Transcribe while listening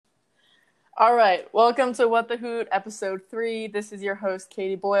All right, welcome to What the Hoot, episode 3. This is your host,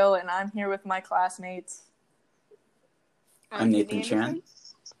 Katie Boyle, and I'm here with my classmates. I'm Nathan Chan.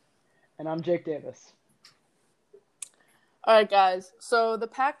 And I'm Jake Davis. All right, guys. So the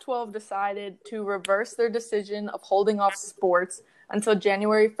Pac-12 decided to reverse their decision of holding off sports until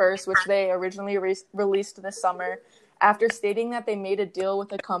January 1st, which they originally released this summer, after stating that they made a deal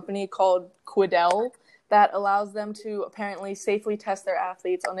with a company called Quidel that allows them to apparently safely test their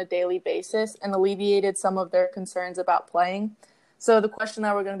athletes on a daily basis and alleviated some of their concerns about playing. So the question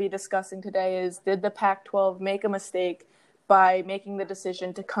that we're going to be discussing today is, did the Pac-12 make a mistake by making the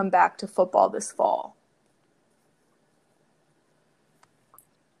decision to come back to football this fall?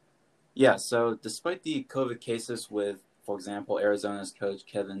 Yeah, so despite the COVID cases with, for example, Arizona's coach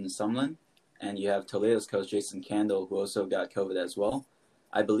Kevin Sumlin, and you have Toledo's coach Jason Candle, who also got COVID as well,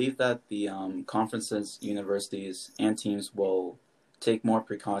 I believe that the conferences, universities, and teams will take more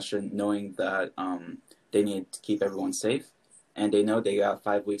precaution knowing that they need to keep everyone safe, and they know they got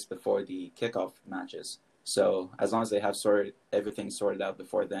 5 weeks before the kickoff matches. So as long as they have everything sorted out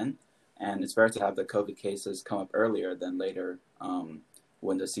before then, and it's better to have the COVID cases come up earlier than later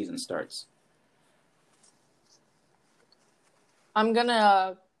when the season starts. I'm going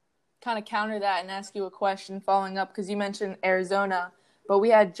to kind of counter that and ask you a question following up, because you mentioned Arizona, but we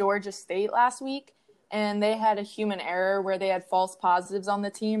had Georgia State last week, and they had a human error where they had false positives on the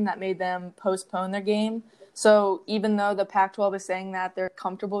team that made them postpone their game. So even though the Pac-12 is saying that they're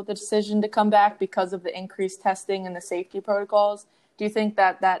comfortable with the decision to come back because of the increased testing and the safety protocols, do you think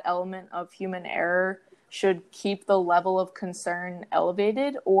that that element of human error should keep the level of concern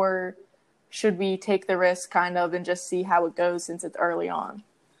elevated, or should we take the risk kind of and just see how it goes since it's early on?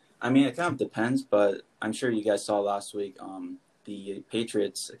 I mean, it kind of depends, but I'm sure you guys saw last week the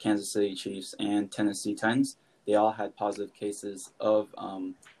Patriots, Kansas City Chiefs, and Tennessee Titans, they all had positive cases of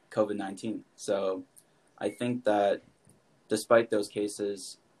COVID-19. So I think that despite those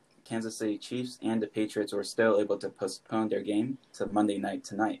cases, Kansas City Chiefs and the Patriots were still able to postpone their game to Monday night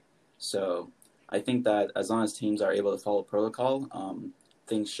tonight. So I think that as long as teams are able to follow protocol,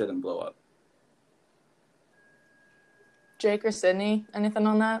 things shouldn't blow up. Jake or Sydney, anything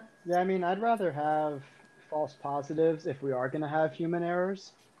on that? Yeah, I mean, I'd rather have false positives if we are going to have human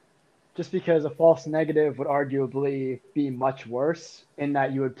errors, just because a false negative would arguably be much worse in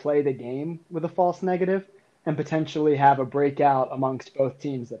that you would play the game with a false negative and potentially have a breakout amongst both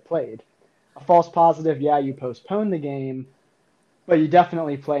teams that played. A false positive, yeah, you postpone the game, but you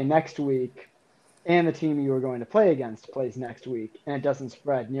definitely play next week, and the team you are going to play against plays next week, and it doesn't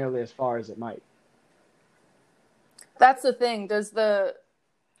spread nearly as far as it might. That's the thing.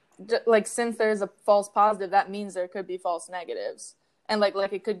 Since there's a false positive, that means there could be false negatives. And like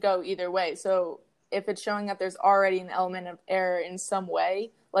it could go either way. So if it's showing that there's already an element of error in some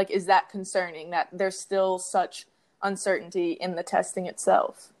way, is that concerning that there's still such uncertainty in the testing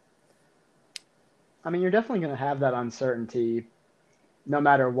itself? I mean, you're definitely going to have that uncertainty no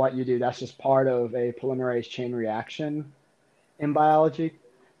matter what you do. That's just part of a polymerase chain reaction in biology.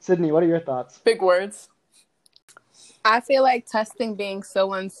 Sydney, what are your thoughts? Big words. I feel like testing being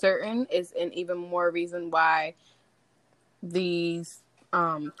so uncertain is an even more reason why these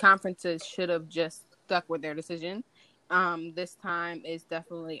conferences should have just stuck with their decision. This time is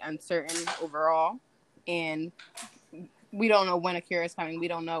definitely uncertain overall, and we don't know when a cure is coming. We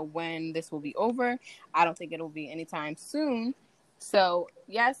don't know when this will be over. I don't think it'll be anytime soon. So,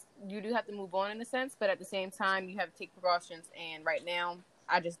 yes, you do have to move on in a sense, but at the same time, you have to take precautions. And right now,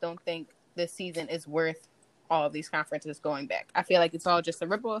 I just don't think this season is worth all of these conferences going back. I feel like it's all just a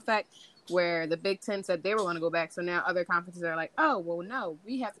ripple effect where the Big Ten said they were going to go back. So now other conferences are like, oh, well, no,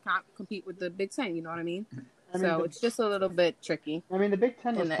 we have to compete with the Big Ten. You know what I mean? It's just a little bit tricky. I mean, the Big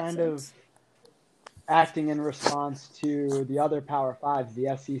Ten was kind of acting in response to the other Power Fives,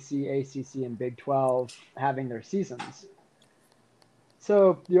 the SEC, ACC, and Big 12 having their seasons.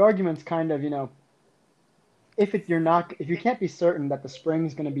 So the argument's kind of, if you can't be certain that the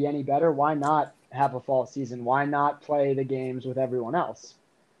spring's going to be any better, why not have a fall season? Why not play the games with everyone else?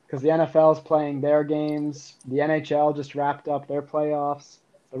 Because the NFL is playing their games. The NHL just wrapped up their playoffs.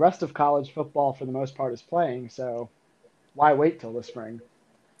 The rest of college football, for the most part, is playing. So why wait till the spring?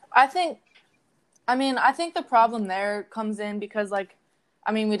 I think the problem there comes in because,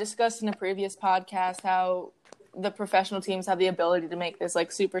 we discussed in a previous podcast how the professional teams have the ability to make this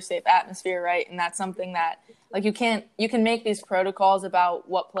super safe atmosphere, right? And that's something that you can make these protocols about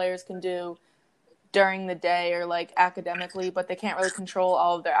what players can do during the day or academically, but they can't really control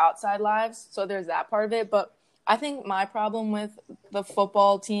all of their outside lives. So there's that part of it. But I think my problem with the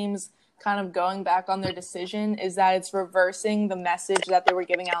football teams kind of going back on their decision is that it's reversing the message that they were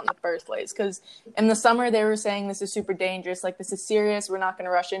giving out in the first place. Because in the summer, they were saying this is super dangerous. Like, this is serious. We're not going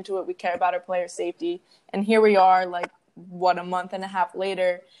to rush into it. We care about our players' safety. And here we are, like, a month and a half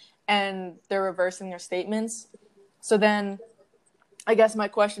later, and they're reversing their statements. So then I guess my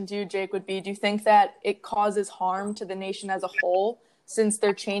question to you, Jake, would be, do you think that it causes harm to the nation as a whole since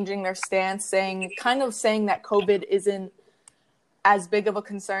they're changing their stance, saying that COVID isn't as big of a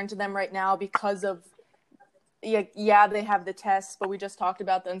concern to them right now because of, yeah, they have the tests, but we just talked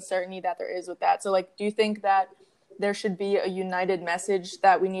about the uncertainty that there is with that. So, like, do you think that there should be a united message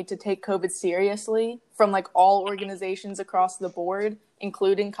that we need to take COVID seriously from, like, all organizations across the board,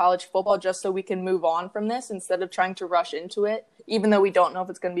 including college football, just so we can move on from this instead of trying to rush into it, even though we don't know if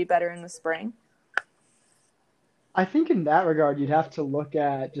it's going to be better in the spring? I think in that regard, you'd have to look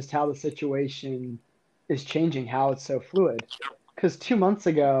at just how the situation is changing, how it's so fluid. Because 2 months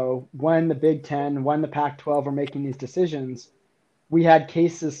ago, when the Big Ten, when the Pac-12 were making these decisions, we had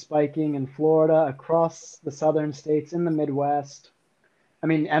cases spiking in Florida, across the southern states, in the Midwest. I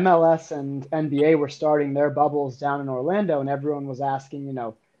mean, MLS and NBA were starting their bubbles down in Orlando, and everyone was asking,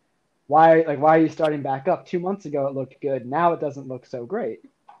 why are you starting back up? 2 months ago, it looked good. Now it doesn't look so great.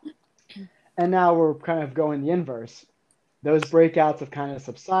 And now we're kind of going the inverse. Those breakouts have kind of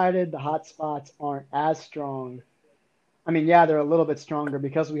subsided. The hot spots aren't as strong. I mean, yeah, they're a little bit stronger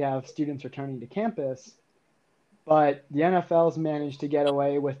because we have students returning to campus, but the NFL's managed to get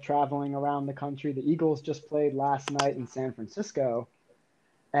away with traveling around the country. The Eagles just played last night in San Francisco,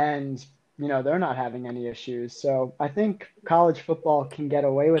 and, they're not having any issues. So I think college football can get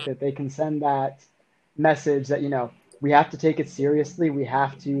away with it. They can send that message that, we have to take it seriously. We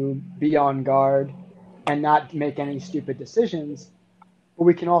have to be on guard and not make any stupid decisions. But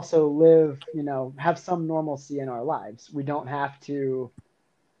we can also live, have some normalcy in our lives. We don't have to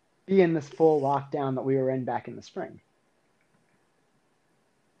be in this full lockdown that we were in back in the spring.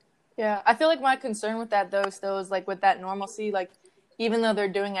 Yeah, I feel like my concern with that, though, still is, like, with that normalcy, like, even though they're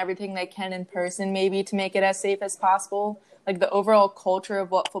doing everything they can in person, maybe to make it as safe as possible, like, the overall culture of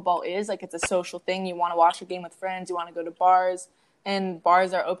what football is, like, it's a social thing. You want to watch a game with friends, you want to go to bars, and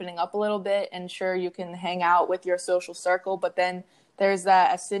bars are opening up a little bit, and sure, you can hang out with your social circle, but then there's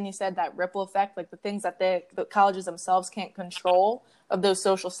that, as Sydney said, that ripple effect, like the things that the colleges themselves can't control of those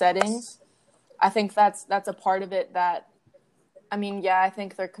social settings. I think that's a part of it that, I mean, yeah, I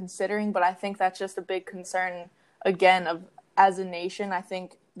think they're considering, but I think that's just a big concern, again, of as a nation. I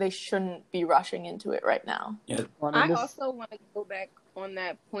think they shouldn't be rushing into it right now. Yeah. I also want to go back on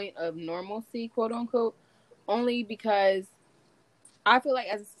that point of normalcy, quote unquote, only because I feel like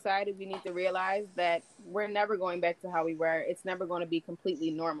as a society, we need to realize that we're never going back to how we were. It's never going to be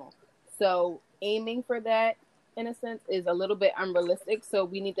completely normal. So aiming for that, in a sense, is a little bit unrealistic. So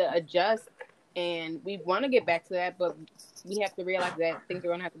we need to adjust, and we want to get back to that, but we have to realize that things are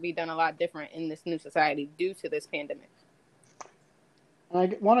going to have to be done a lot different in this new society due to this pandemic.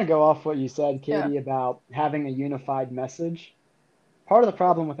 I want to go off what you said, Katie, about having a unified message. Part of the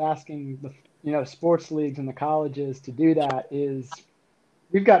problem with asking the sports leagues and the colleges to do that is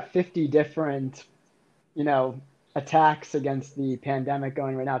we've got 50 different attacks against the pandemic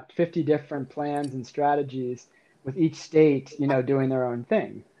going right now, 50 different plans and strategies with each state doing their own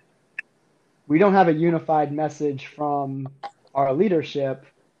thing. We don't have a unified message from our leadership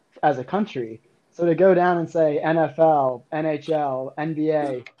as a country. So to go down and say NFL, NHL,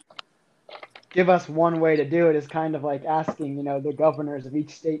 NBA, give us one way to do it is kind of like asking, the governors of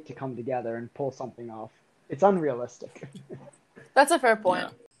each state to come together and pull something off. It's unrealistic. That's a fair point. Yeah.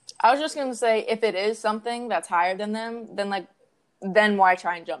 I was just going to say, if it is something that's higher than them, then why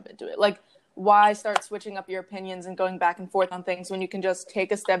try and jump into it? Like, why start switching up your opinions and going back and forth on things when you can just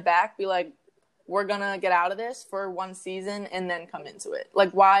take a step back, be like, we're going to get out of this for one season and then come into it.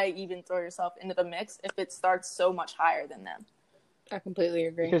 Like, why even throw yourself into the mix if it starts so much higher than them? I completely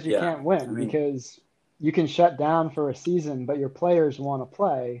agree. Because you can't win, because you can shut down for a season, but your players want to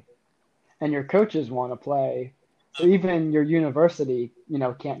play and your coaches want to play. So even your university,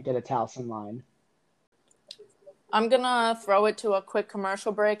 can't get its house in line. I'm going to throw it to a quick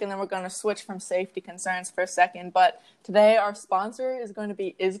commercial break, and then we're going to switch from safety concerns for a second. But today our sponsor is going to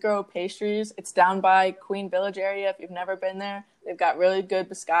be Isgro Pastries. It's down by Queen Village area. If you've never been there, they've got really good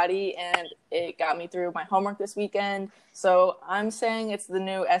biscotti, and it got me through my homework this weekend. So I'm saying it's the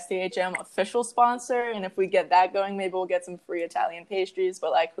new STHM official sponsor, and if we get that going, maybe we'll get some free Italian pastries.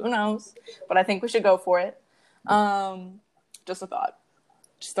 But, who knows? But I think we should go for it. Just a thought.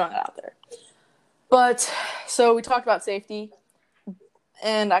 Just throwing it out there. But, so we talked about safety,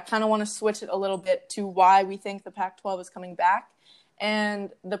 and I kind of want to switch it a little bit to why we think the Pac-12 is coming back. And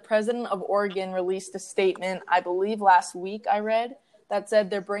the president of Oregon released a statement, I believe last week I read, that said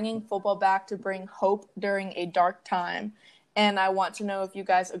they're bringing football back to bring hope during a dark time. And I want to know if you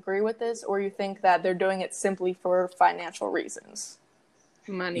guys agree with this or you think that they're doing it simply for financial reasons.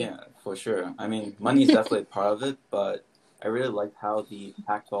 Money. Yeah, for sure. I mean, money is definitely part of it, but I really liked how the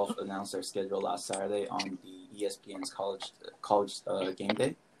Pac-12 announced their schedule last Saturday on the ESPN's college game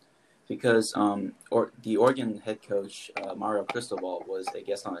day, because the Oregon head coach Mario Cristobal was a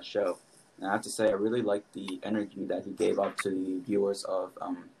guest on the show, and I have to say I really liked the energy that he gave up to the viewers of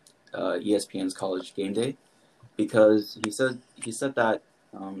ESPN's college game day, because he said that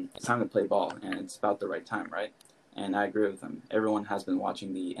it's time to play ball and it's about the right time, right? And I agree with him. Everyone has been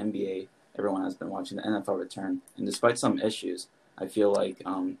watching the NBA. Everyone has been watching the NFL return. And despite some issues, I feel like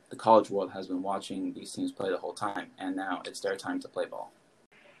the college world has been watching these teams play the whole time. And now it's their time to play ball.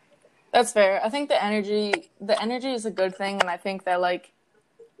 That's fair. I think the energy is a good thing. And I think that, like,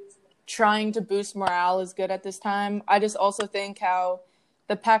 trying to boost morale is good at this time. I just also think how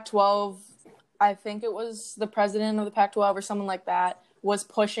the Pac-12, I think it was the president of the Pac-12 or someone like that, was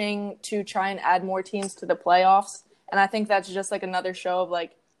pushing to try and add more teams to the playoffs. And I think that's just like another show of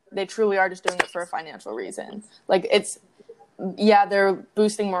like, they truly are just doing it for a financial reason. Like they're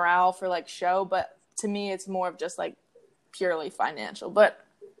boosting morale for like show, but to me, it's more of just like purely financial. But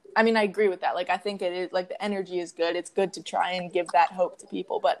I mean, I agree with that. Like, I think it is like the energy is good. It's good to try and give that hope to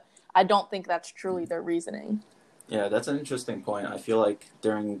people, but I don't think that's truly their reasoning. Yeah, that's an interesting point. I feel like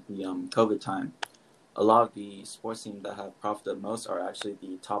during the COVID time, a lot of the sports teams that have profited most are actually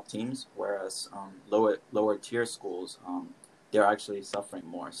the top teams, whereas lower tier schools, they're actually suffering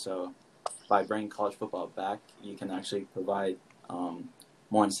more. So by bringing college football back, you can actually provide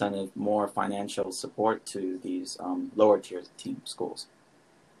more incentive, more financial support to these lower tier team schools.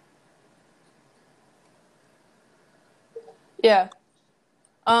 Yeah.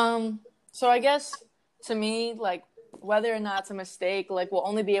 So I guess to me, like, whether or not it's a mistake, like, we'll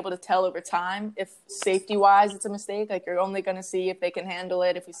only be able to tell over time if safety-wise it's a mistake. Like, you're only going to see if they can handle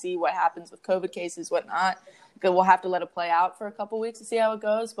it, if we see what happens with COVID cases, whatnot. Because we'll have to let it play out for a couple weeks to see how it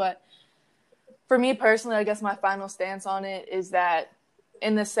goes. But for me personally, I guess my final stance on it is that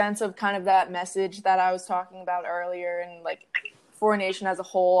in the sense of kind of that message that I was talking about earlier and, like, for a nation as a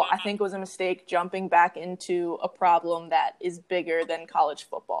whole, I think it was a mistake jumping back into a problem that is bigger than college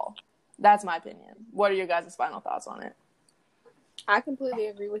football. That's my opinion. What are your guys' final thoughts on it? I completely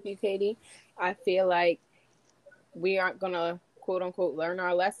agree with you, Katie. I feel like we aren't going to, quote unquote, learn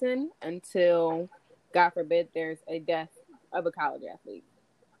our lesson until, God forbid, there's a death of a college athlete.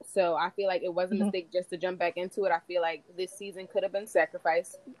 So I feel like it was a mistake just to jump back into it. I feel like this season could have been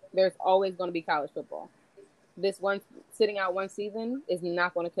sacrificed. There's always going to be college football. This one, sitting out one season is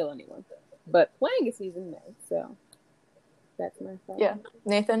not going to kill anyone. But playing a season may, so... That's my thought. Yeah.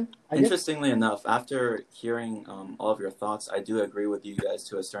 Nathan? Interestingly enough, after hearing all of your thoughts, I do agree with you guys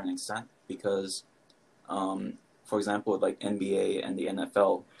to a certain extent because, for example, like NBA and the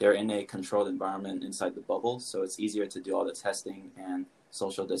NFL, they're in a controlled environment inside the bubble, so it's easier to do all the testing and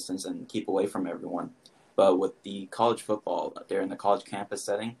social distance and keep away from everyone. But with the college football, they're in the college campus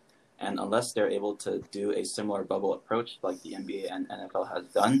setting, and unless they're able to do a similar bubble approach like the NBA and NFL has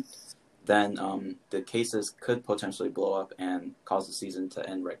done, then the cases could potentially blow up and cause the season to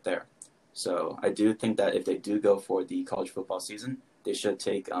end right there. So I do think that if they do go for the college football season, they should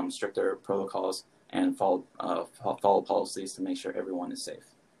take stricter protocols and follow policies to make sure everyone is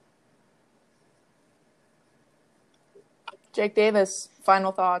safe. Jake Davis,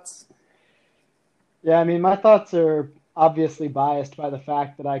 final thoughts. Yeah, I mean, my thoughts are obviously biased by the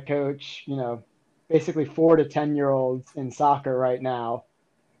fact that I coach, basically 4 to 10-year-olds in soccer right now.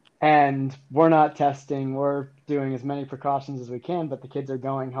 And we're not testing. We're doing as many precautions as we can, but the kids are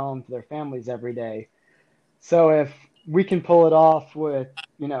going home to their families every day. So if we can pull it off with,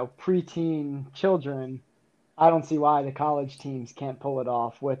 preteen children, I don't see why the college teams can't pull it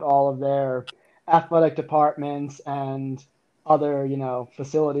off with all of their athletic departments and other,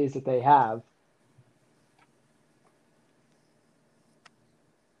 facilities that they have.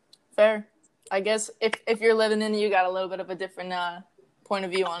 Fair. I guess if you're living in it, you got a little bit of a different point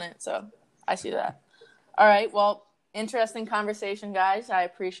of view on it, so I see that. All right, well, interesting conversation, guys. I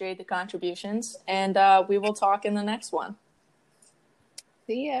appreciate the contributions, and we will talk in the next one.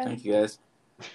 See ya. Thank you, guys.